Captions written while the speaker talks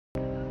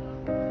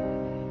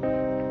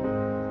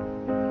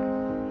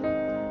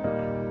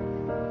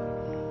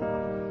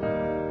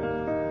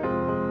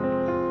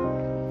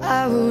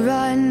I will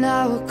run,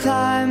 I will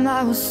climb,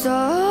 I will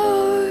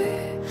soar.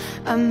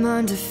 I'm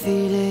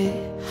undefeated,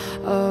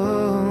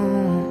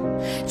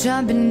 oh.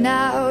 Jumping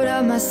out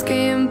of my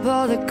skin,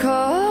 pull the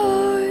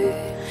cord.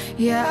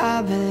 Yeah,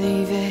 I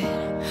believe it.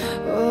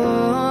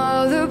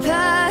 Oh, the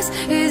past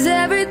is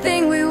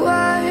everything we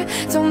were.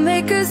 Don't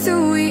make us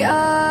who we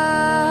are.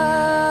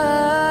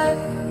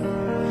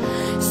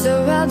 So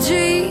I'll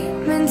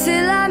dream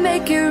until I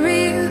make it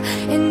real,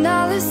 and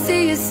all I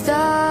see is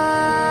stars.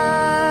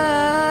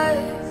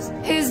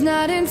 It's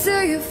not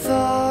until you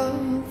fall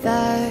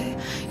that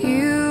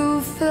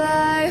you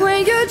fly.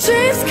 When your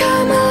dreams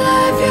come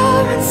alive,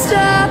 you're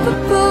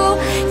unstoppable.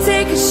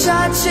 Take a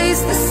shot,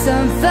 chase the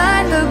sun,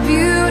 find the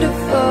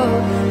beautiful.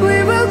 We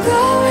will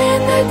glow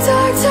in the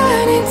dark,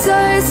 turning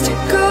dust to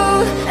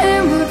gold,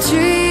 and we'll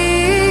dream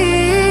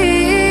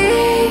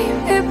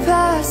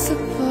impossible.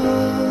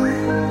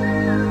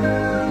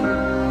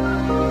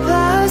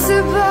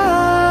 Possible.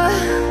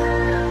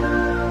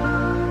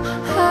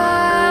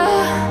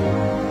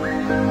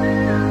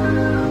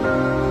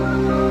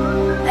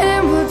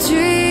 And we'll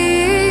dream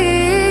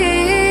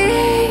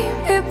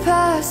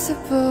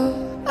impossible.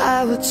 I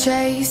will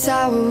chase, I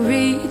will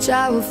reach,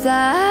 I will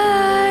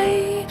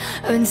fly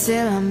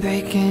until I'm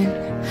breaking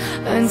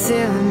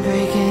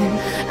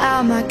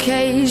out my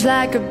cage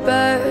like a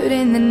bird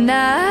in the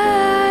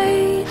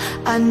night.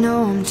 I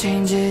know I'm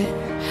changing,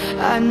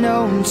 I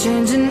know I'm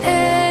changing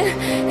it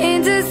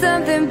into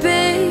something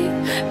big,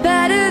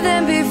 better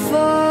than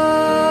before.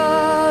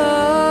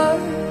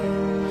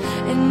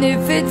 And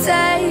if it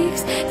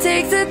takes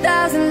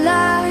 1,000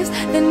 lives,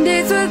 then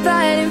it's worth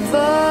fighting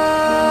for.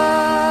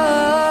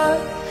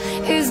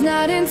 It's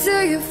not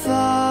until you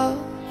fall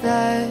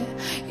that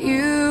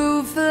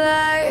you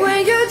fly.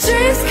 When your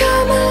dreams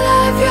come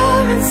alive,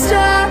 you're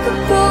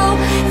unstoppable.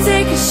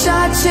 Take a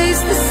shot,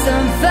 chase the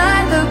sun,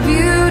 find the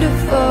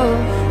beautiful.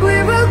 We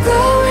will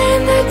go in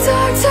the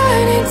dark,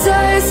 turning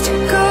dust to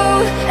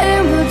gold,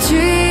 and we'll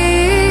dream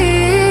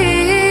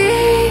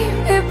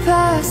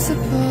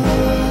impossible.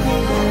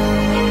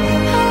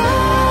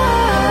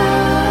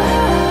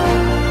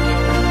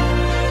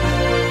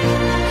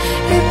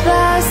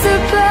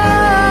 Impossible.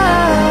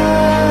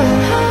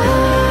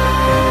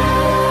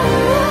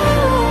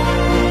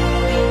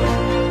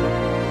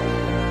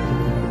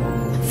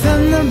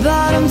 From the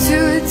bottom to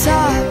the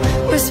top,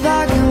 we're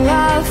sparking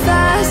wild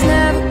fast.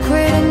 Never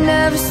quit and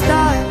never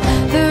stop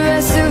the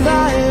rest of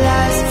our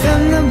lives.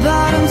 From the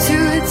bottom to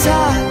the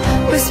top,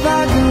 we're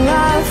sparking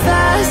wild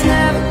fast.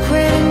 Never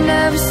quit and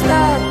never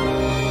stop.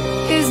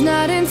 It's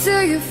not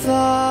until you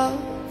fall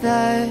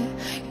that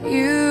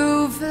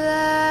you fly.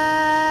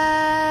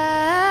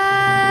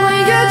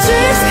 When your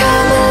dreams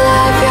come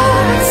alive,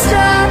 you're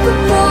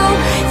unstoppable.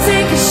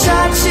 Take a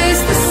shot,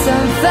 chase the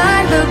sun,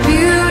 find the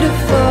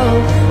beautiful.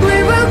 We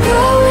will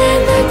go in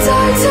the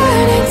dark,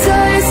 turning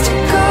dust to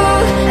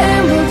gold,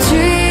 and we'll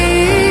dream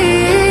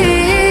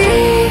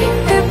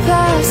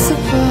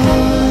impossible.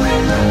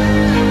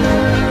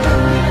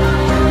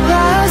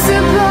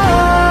 Possible.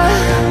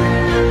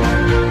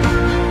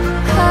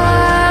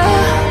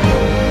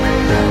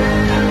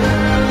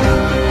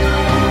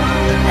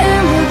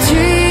 And we'll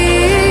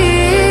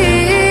dream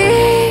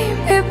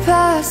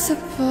impossible.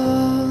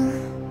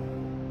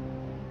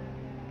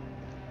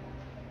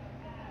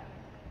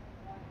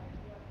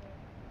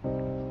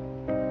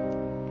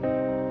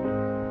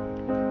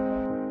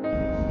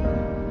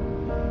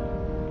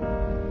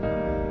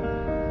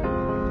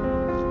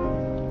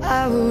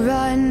 I will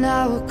run, I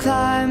will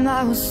climb,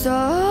 I will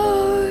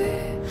soar.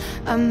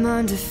 I'm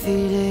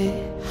undefeated,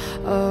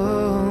 oh.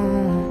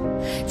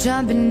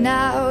 Jumping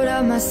out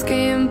of my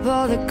skin,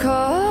 pull the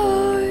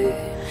cord.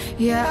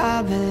 Yeah,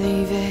 I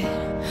believe it.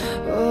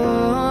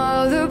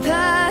 Oh, the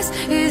past